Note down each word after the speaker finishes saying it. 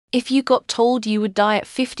If you got told you would die at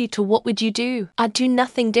 52, what would you do? I'd do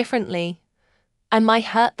nothing differently. I might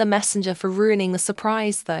hurt the messenger for ruining the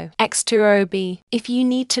surprise though. X2OB. If you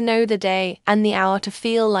need to know the day and the hour to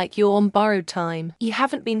feel like you're on borrowed time, you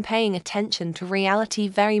haven't been paying attention to reality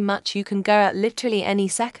very much. You can go at literally any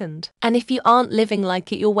second. And if you aren't living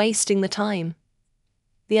like it, you're wasting the time.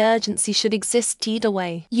 The urgency should exist either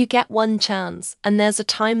way. You get one chance, and there's a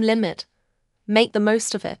time limit. Make the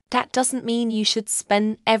most of it. That doesn't mean you should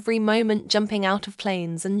spend every moment jumping out of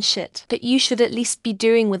planes and shit, but you should at least be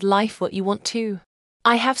doing with life what you want to.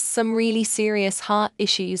 I have some really serious heart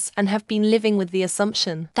issues and have been living with the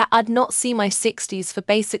assumption that I'd not see my 60s for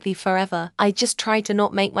basically forever. I just try to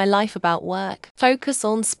not make my life about work. Focus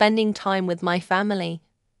on spending time with my family.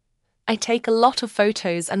 I take a lot of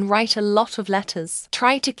photos and write a lot of letters.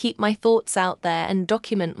 Try to keep my thoughts out there and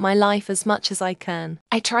document my life as much as I can.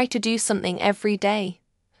 I try to do something every day.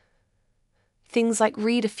 Things like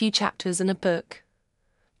read a few chapters in a book,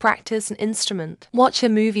 practice an instrument, watch a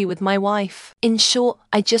movie with my wife. In short,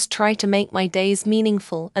 I just try to make my days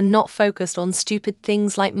meaningful and not focused on stupid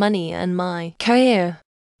things like money and my career.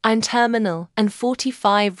 I'm terminal, and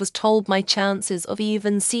 45 was told my chances of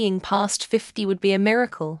even seeing past 50 would be a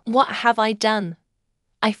miracle. What have I done?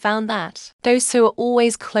 I found that those who are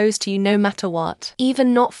always close to you no matter what,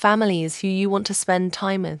 even not families who you want to spend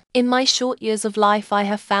time with. In my short years of life, I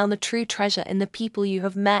have found the true treasure in the people you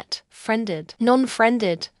have met, friended,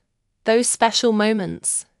 non-friended. Those special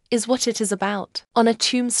moments is what it is about. On a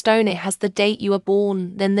tombstone it has the date you were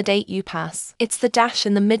born, then the date you pass. It's the dash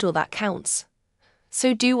in the middle that counts.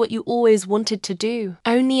 So do what you always wanted to do.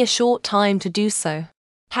 Only a short time to do so.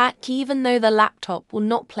 Heck, even though the laptop will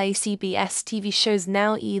not play CBS TV shows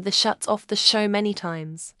now, either shuts off the show many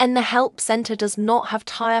times, and the help center does not have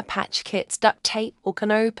tire patch kits, duct tape, or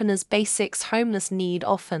can open as basics homeless need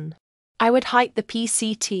often. I would hike the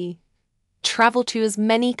PCT, travel to as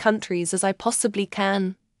many countries as I possibly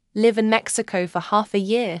can, live in Mexico for half a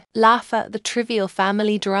year, laugh at the trivial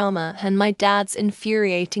family drama and my dad's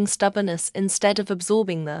infuriating stubbornness instead of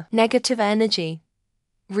absorbing the negative energy.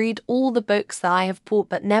 Read all the books that I have bought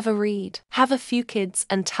but never read. Have a few kids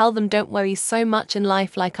and tell them don't worry so much in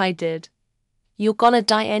life like I did. You're gonna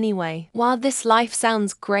die anyway. While this life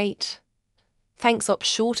sounds great, thanks up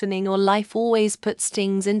shortening your life always puts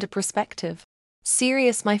things into perspective.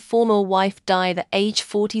 Serious, my former wife died at age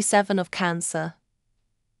 47 of cancer.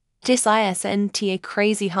 This isn't a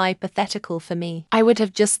crazy hypothetical for me. I would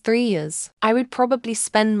have just 3 years. I would probably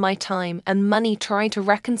spend my time and money trying to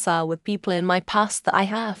reconcile with people in my past that I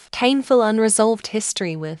have painful unresolved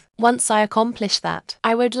history with. Once I accomplish that,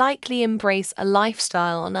 I would likely embrace a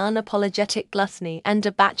lifestyle on unapologetic gluttony and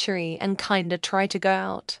debauchery and kinda try to go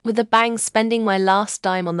out with a bang, spending my last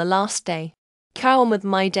dime on the last day. Go on with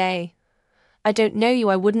my day. I don't know you,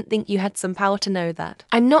 I wouldn't think you had some power to know that.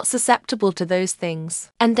 I'm not susceptible to those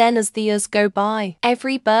things. And then as the years go by,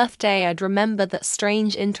 every birthday I'd remember that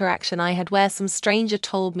strange interaction I had where some stranger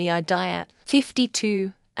told me I'd die at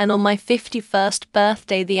 52, and on my 51st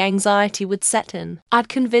birthday the anxiety would set in. I'd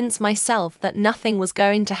convince myself that nothing was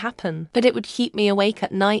going to happen, but it would keep me awake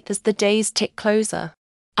at night as the days tick closer.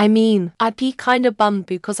 I mean, I'd be kinda bummed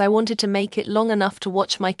because I wanted to make it long enough to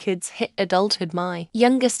watch my kids hit adulthood. My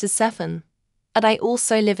youngest is 7. And I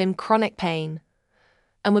also live in chronic pain,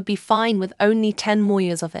 and would be fine with only 10 more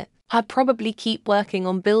years of it. I'd probably keep working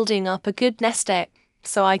on building up a good nest egg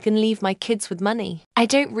so I can leave my kids with money. I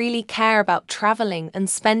don't really care about traveling and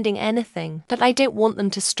spending anything, but I don't want them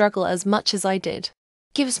to struggle as much as I did.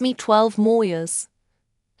 Gives me 12 more years.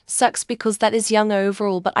 Sucks because that is young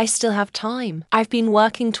overall, but I still have time. I've been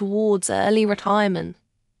working towards early retirement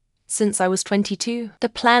since I was 22. The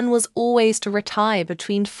plan was always to retire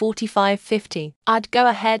between 45-50. I'd go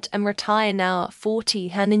ahead and retire now at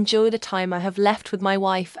 40 and enjoy the time I have left with my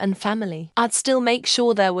wife and family. I'd still make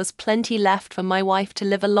sure there was plenty left for my wife to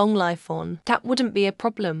live a long life on. That wouldn't be a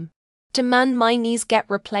problem. Demand my knees get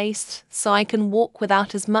replaced so I can walk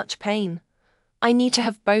without as much pain. I need to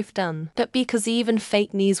have both done, but because even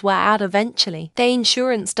fake knees wear out eventually, the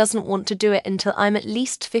insurance doesn't want to do it until I'm at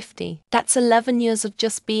least 50. That's 11 years of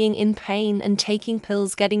just being in pain and taking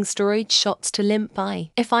pills, getting steroid shots to limp by.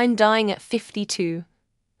 If I'm dying at 52,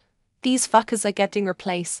 these fuckers are getting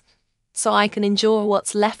replaced, so I can enjoy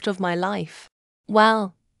what's left of my life.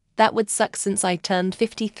 Well, that would suck since I turned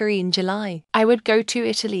 53 in July. I would go to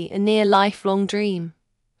Italy, a near lifelong dream.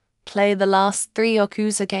 Play the last 3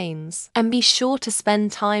 Yakuza games, and be sure to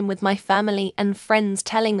spend time with my family and friends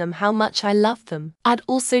telling them how much I love them. I'd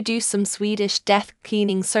also do some Swedish death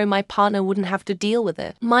cleaning so my partner wouldn't have to deal with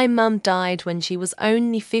it. My mum died when she was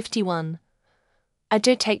only 51. I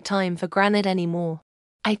don't take time for granted anymore.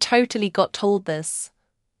 I totally got told this.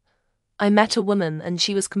 I met a woman and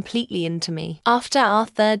she was completely into me. After our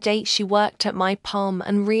third date, she worked at my palm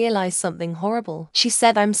and realized something horrible. She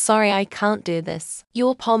said, "I'm sorry, I can't do this.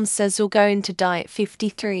 Your palm says you're going to die at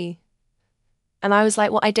 53. And I was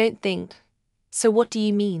like, "Well, I don't think. So what do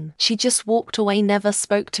you mean?" She just walked away, never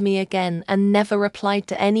spoke to me again, and never replied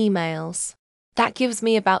to any emails. That gives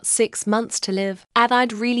me about 6 months to live, and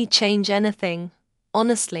I'd really change anything.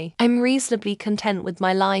 Honestly, I'm reasonably content with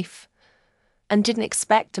my life, and didn't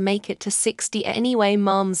expect to make it to 60 anyway.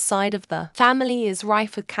 Mom's side of the family is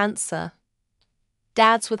rife with cancer.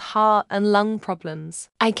 Dad's with heart and lung problems.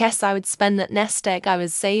 I guess I would spend that nest egg I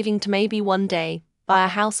was saving to maybe one day buy a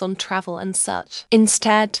house on travel and such.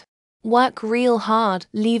 Instead, work real hard,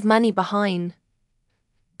 leave money behind,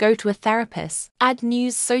 go to a therapist, add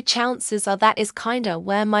news, so chances are that is kinda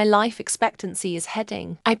where my life expectancy is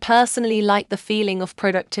heading. I personally like the feeling of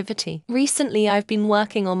productivity. Recently I've been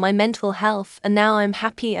working on my mental health and now I'm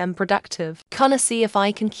happy and productive. Gonna see if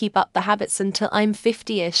I can keep up the habits until I'm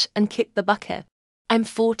 50-ish and kick the bucket. I'm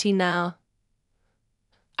 40 now.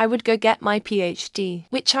 I would go get my PhD,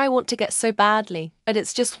 which I want to get so badly, but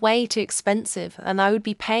it's just way too expensive and I would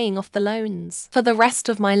be paying off the loans for the rest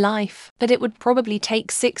of my life. But it would probably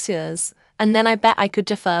take 6 years, and then I bet I could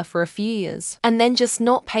defer for a few years, and then just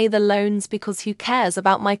not pay the loans because who cares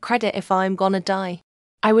about my credit if I'm gonna die?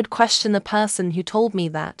 I would question the person who told me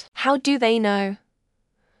that. How do they know?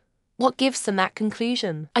 What gives them that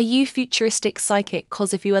conclusion? Are you futuristic psychic?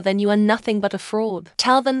 Cause if you are, then you are nothing but a fraud.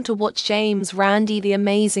 Tell them to watch James Randi, the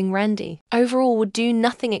amazing Randy. Overall would do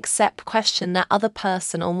nothing except question that other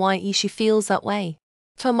person on why she feels that way.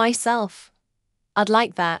 For myself, I'd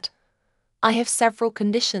like that. I have several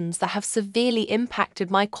conditions that have severely impacted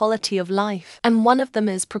my quality of life, and one of them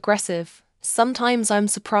is progressive. Sometimes I'm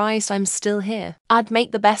surprised I'm still here. I'd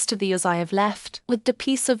make the best of the years I have left, with the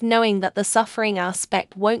peace of knowing that the suffering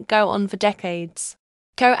aspect won't go on for decades.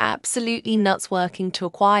 Go absolutely nuts working to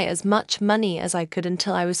acquire as much money as I could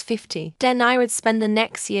until I was 50. Then I would spend the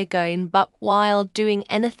next year going buck wild, doing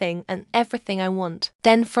anything and everything I want.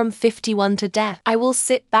 Then from 51 to death, I will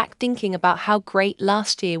sit back thinking about how great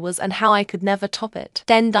last year was and how I could never top it.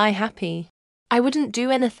 Then die happy. I wouldn't do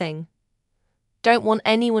anything. Don't want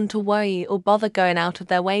anyone to worry or bother going out of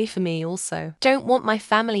their way for me also. Don't want my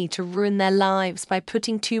family to ruin their lives by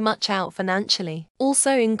putting too much out financially.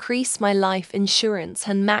 Also increase my life insurance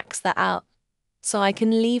and max that out, so I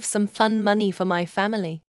can leave some fun money for my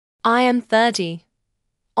family. I am 30.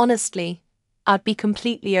 Honestly, I'd be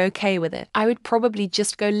completely okay with it. I would probably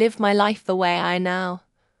just go live my life the way I now.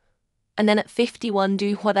 And then at 51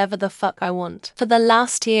 do whatever the fuck I want. For the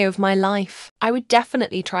last year of my life, I would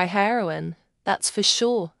definitely try heroin. That's for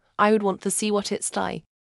sure. I would want to see what it's like.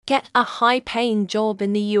 Get a high-paying job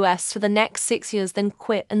in the US for the next 6 years, then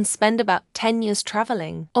quit and spend about 10 years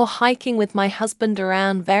traveling or hiking with my husband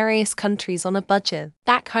around various countries on a budget.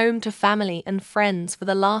 Back home to family and friends for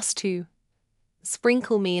the last 2.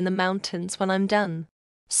 Sprinkle me in the mountains when I'm done.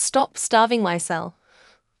 Stop starving myself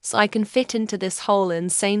so I can fit into this whole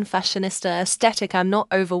insane fashionista aesthetic. I'm not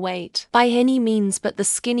overweight by any means, but the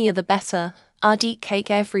skinnier the better. I'd eat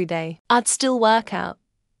cake every day. I'd still work out.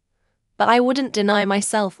 But I wouldn't deny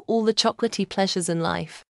myself all the chocolatey pleasures in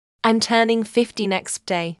life. I'm turning 50 next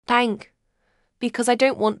day. Because I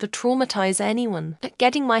don't want to traumatize anyone. But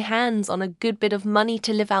getting my hands on a good bit of money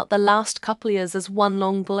to live out the last couple years as one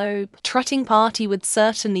long globe trotting party would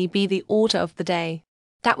certainly be the order of the day.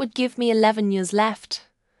 That would give me 11 years left.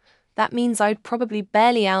 That means I'd probably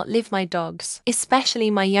barely outlive my dogs, especially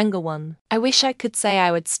my younger one. I wish I could say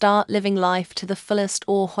I would start living life to the fullest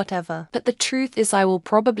or whatever, but the truth is I will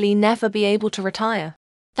probably never be able to retire.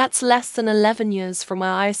 That's less than 11 years from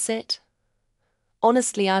where I sit.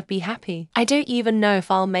 Honestly, I'd be happy. I don't even know if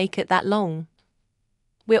I'll make it that long.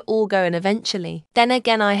 We're all going eventually. Then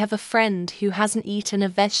again, I have a friend who hasn't eaten a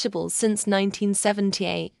vegetable since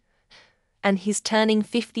 1978, and he's turning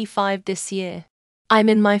 55 this year. I'm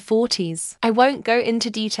in my 40s. I won't go into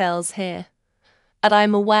details here, but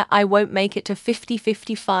I'm aware I won't make it to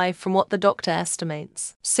 50-55 from what the doctor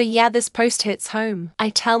estimates. So yeah, this post hits home. I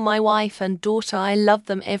tell my wife and daughter I love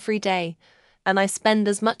them every day, and I spend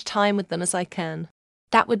as much time with them as I can.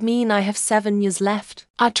 That would mean I have 7 years left.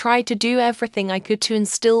 I tried to do everything I could to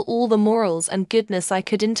instill all the morals and goodness I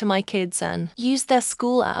could into my kids and use their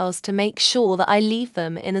school hours to make sure that I leave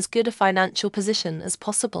them in as good a financial position as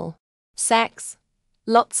possible. Sex.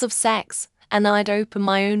 Lots of sex, and I'd open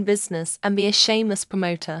my own business and be a shameless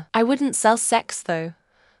promoter. I wouldn't sell sex though.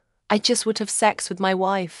 I just would have sex with my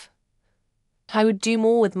wife. I would do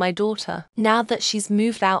more with my daughter. Now that she's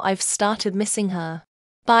moved out, I've started missing her.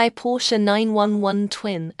 Buy Porsche 911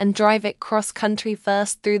 Twin and drive it cross-country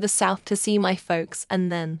first through the south to see my folks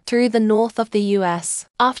and then through the north of the US.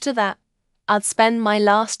 After that, I'd spend my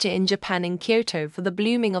last year in Japan in Kyoto for the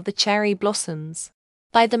blooming of the cherry blossoms.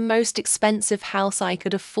 Buy the most expensive house I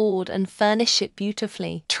could afford and furnish it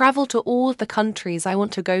beautifully. Travel to all of the countries I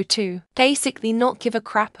want to go to. Basically not give a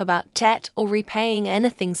crap about debt or repaying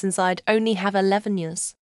anything since I'd only have 11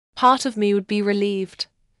 years. Part of me would be relieved.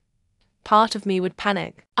 Part of me would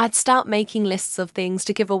panic. I'd start making lists of things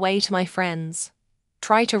to give away to my friends.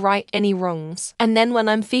 Try to right any wrongs. And then when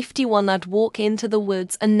I'm 51, I'd walk into the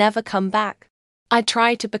woods and never come back. I'd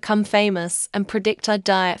try to become famous and predict I'd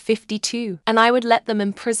die at 52. And I would let them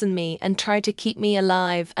imprison me and try to keep me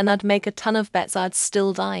alive, and I'd make a ton of bets I'd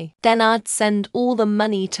still die. Then I'd send all the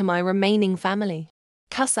money to my remaining family.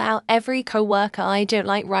 Cuss out every coworker I don't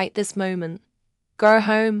like right this moment. Go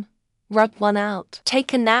home. Rub one out.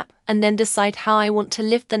 Take a nap and then decide how I want to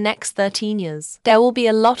live the next 13 years. There will be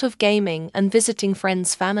a lot of gaming and visiting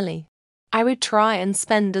friends' family. I would try and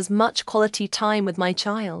spend as much quality time with my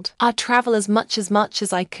child. I'd travel as much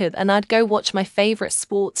as I could, and I'd go watch my favorite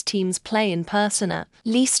sports teams play in person at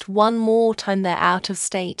least one more time they're out of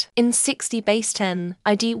state. In 60 base 10,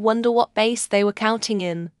 I wonder what base they were counting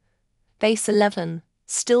in. Base 11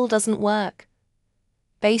 still doesn't work.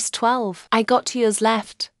 Base 12, I got 2 years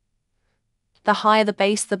left. The higher the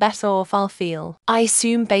base, the better off I'll feel. I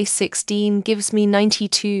assume base 16 gives me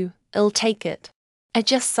 92, I'll take it.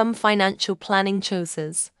 Adjust some financial planning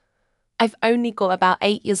choices. I've only got about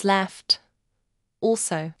 8 years left.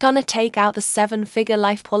 Also, gonna take out the 7-figure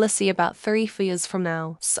life policy about 3 years from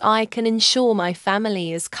now, so I can ensure my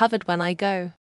family is covered when I go.